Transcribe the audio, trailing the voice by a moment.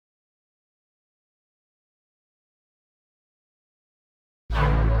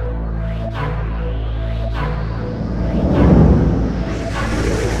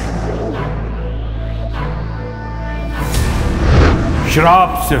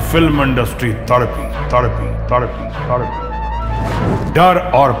शराब से film industry तड़पी तड़पी तड़पी तड़पी। डर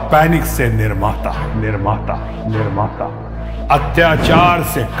और पैनिक से निर्माता निर्माता निर्माता। अत्याचार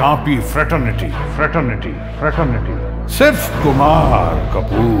से कांपी फ्रेटर्निटी फ्रेटर्निटी फ्रेटर्निटी। सिर्फ कुमार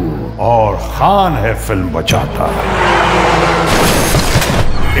कपूर और खान है फिल्म बचाता।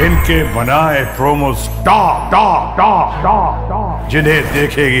 इनके बनाए promo stop top top top top, जिन्हें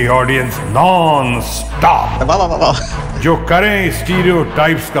देखेगी ऑडियंस नॉन स्टॉप। जो करें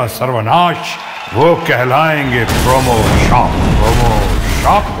स्टीरियोटाइप्स का सर्वनाश, वो कहलाएंगे promo shop promo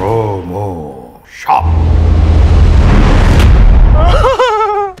shop promo shop.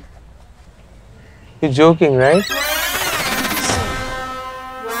 You're joking, right?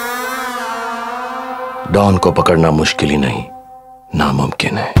 Don को पकड़ना मुश्किल ही नहीं,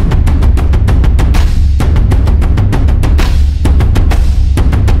 नामुमकिन है।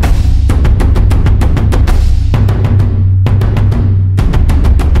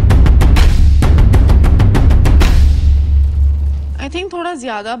 आई थिंक थोड़ा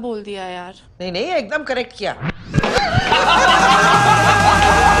ज्यादा बोल दिया यार। नहीं नहीं, एकदम करेक्ट किया।